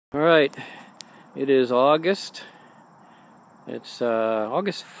Alright, it is August. It's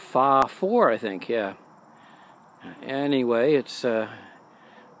August 4, I think, yeah. Anyway, it's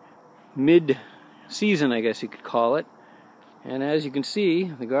mid-season, I guess you could call it. And as you can see,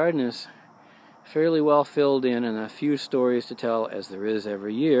 the garden is fairly well filled in and a few stories to tell, as there is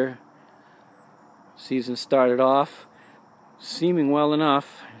every year. Season started off seeming well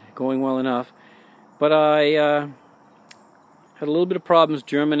enough, going well enough, but I had a little bit of problems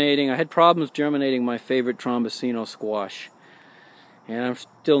germinating. I had problems germinating my favorite Trombosino squash, and I'm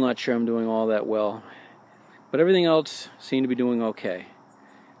still not sure I'm doing all that well. But everything else seemed to be doing okay.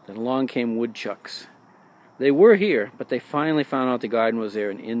 Then along came woodchucks. They were here, but they finally found out the garden was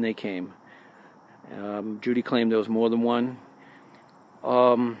there, and in they came. Judy claimed there was more than one.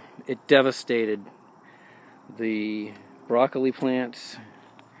 It devastated the broccoli plants,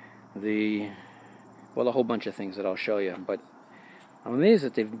 a whole bunch of things that I'll show you, but I'm amazed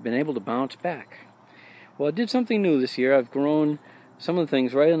that they've been able to bounce back. Well, I did something new this year. I've grown some of the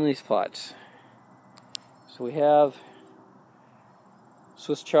things right in these pots. So we have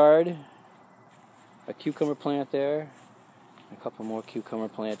Swiss chard, a cucumber plant there, a couple more cucumber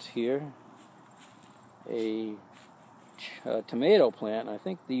plants here, a tomato plant. I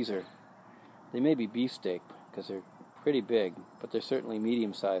think they may be beefsteak because they're pretty big, but they're certainly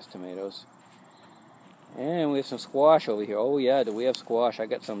medium-sized tomatoes. And we have some squash over here. Oh yeah, do we have squash? I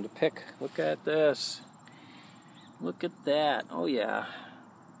got some to pick. Look at this. Look at that. Oh yeah.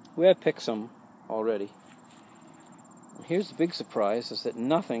 We have picked some already. And here's the big surprise, is that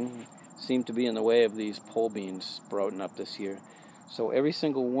nothing seemed to be in the way of these pole beans sprouting up this year. So every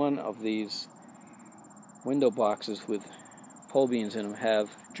single one of these window boxes with pole beans in them have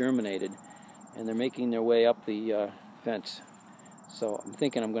germinated, and they're making their way up the fence. So I'm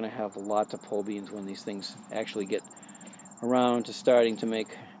thinking I'm going to have lots of pole beans when these things actually get around to starting to make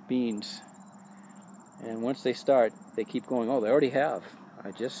beans. And once they start, they keep going. Oh, they already have.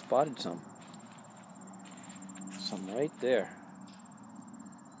 I just spotted some. Some right there.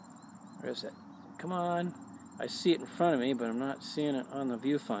 Where is it? Come on. I see it in front of me, but I'm not seeing it on the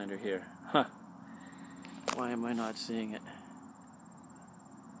viewfinder here. Huh. Why am I not seeing it?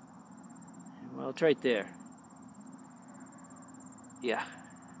 Well, it's right there. Yeah,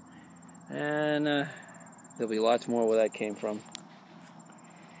 and there'll be lots more where that came from.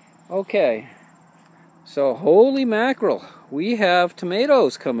 Okay, so holy mackerel, we have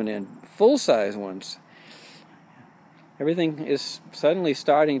tomatoes coming in, full-size ones. Everything is suddenly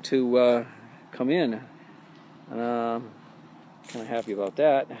starting to come in. Kind of happy about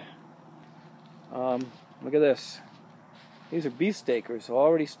that. Look at this. These are beefsteakers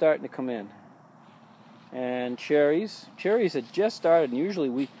already starting to come in. And cherries. Cherries had just started, and usually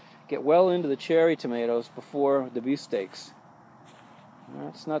we get well into the cherry tomatoes before the beefsteaks.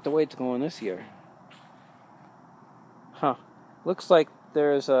 That's not the way it's going this year. Huh. Looks like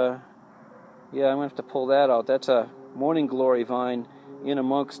there's a... Yeah, I'm going to have to pull that out. That's a morning glory vine in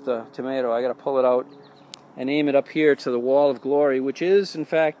amongst the tomato. I got to pull it out and aim it up here to the wall of glory, which is, in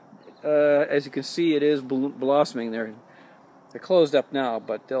fact, as you can see, it is blossoming there. They're closed up now,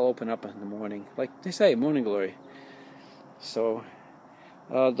 but they'll open up in the morning. Like they say, morning glory. So,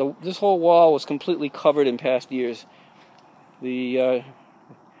 this whole wall was completely covered in past years. The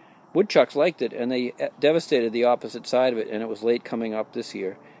woodchucks liked it, and they devastated the opposite side of it, and it was late coming up this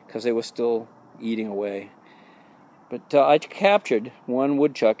year, because they were still eating away. But I captured one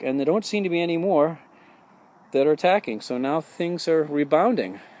woodchuck, and there don't seem to be any more that are attacking, so now things are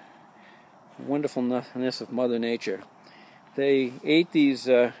rebounding. Wonderfulness of Mother Nature. They ate these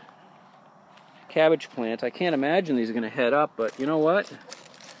cabbage plants. I can't imagine these are going to head up, but you know what?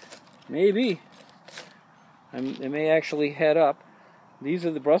 Maybe. They may actually head up. These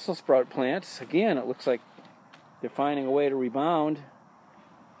are the Brussels sprout plants. Again, it looks like they're finding a way to rebound.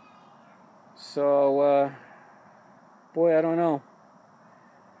 So, boy, I don't know.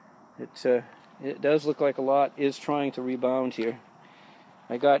 It does look like a lot is trying to rebound here.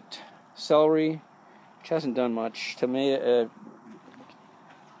 I got celery, which hasn't done much. Tomato,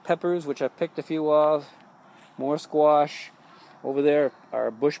 peppers, which I've picked a few of. More squash. Over there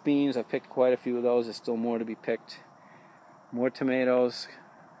are bush beans. I've picked quite a few of those. There's still more to be picked. More tomatoes.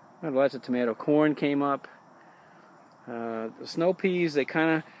 Lots of tomato. Corn came up. The snow peas, they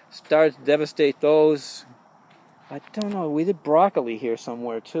kind of started to devastate those. I don't know. We did broccoli here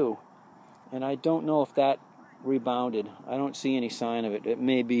somewhere too. And I don't know if that rebounded. I don't see any sign of it. It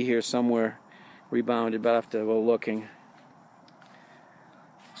may be here somewhere rebounded, but I have to go looking.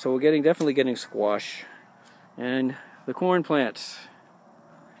 So we're definitely getting squash. And the corn plants.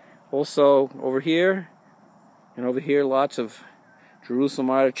 Also over here and over here, lots of Jerusalem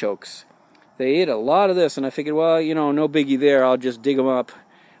artichokes. They ate a lot of this, and I figured, well, you know, no biggie there. I'll just dig them up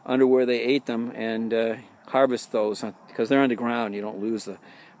under where they ate them and harvest those, because they're underground. You don't lose the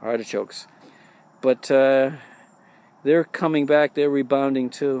artichokes. But they're coming back. They're rebounding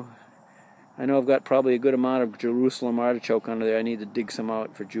too. I know I've got probably a good amount of Jerusalem artichoke under there. I need to dig some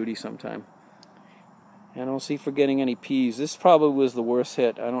out for Judy sometime. And I don't see forgetting any peas. This probably was the worst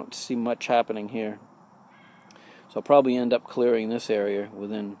hit. I don't see much happening here. So I'll probably end up clearing this area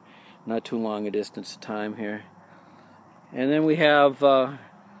within not too long a distance of time here. And then we have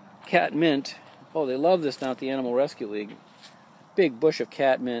catmint. Oh, they love this down at the Animal Rescue League. Big bush of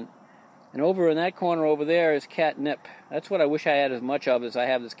catmint. And over in that corner over there is catnip. That's what I wish I had as much of as I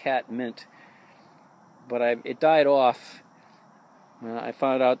have this catmint. But it died off. I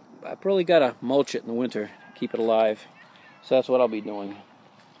found out I've really got to mulch it in the winter, keep it alive. So that's what I'll be doing.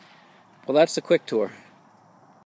 Well, that's the quick tour.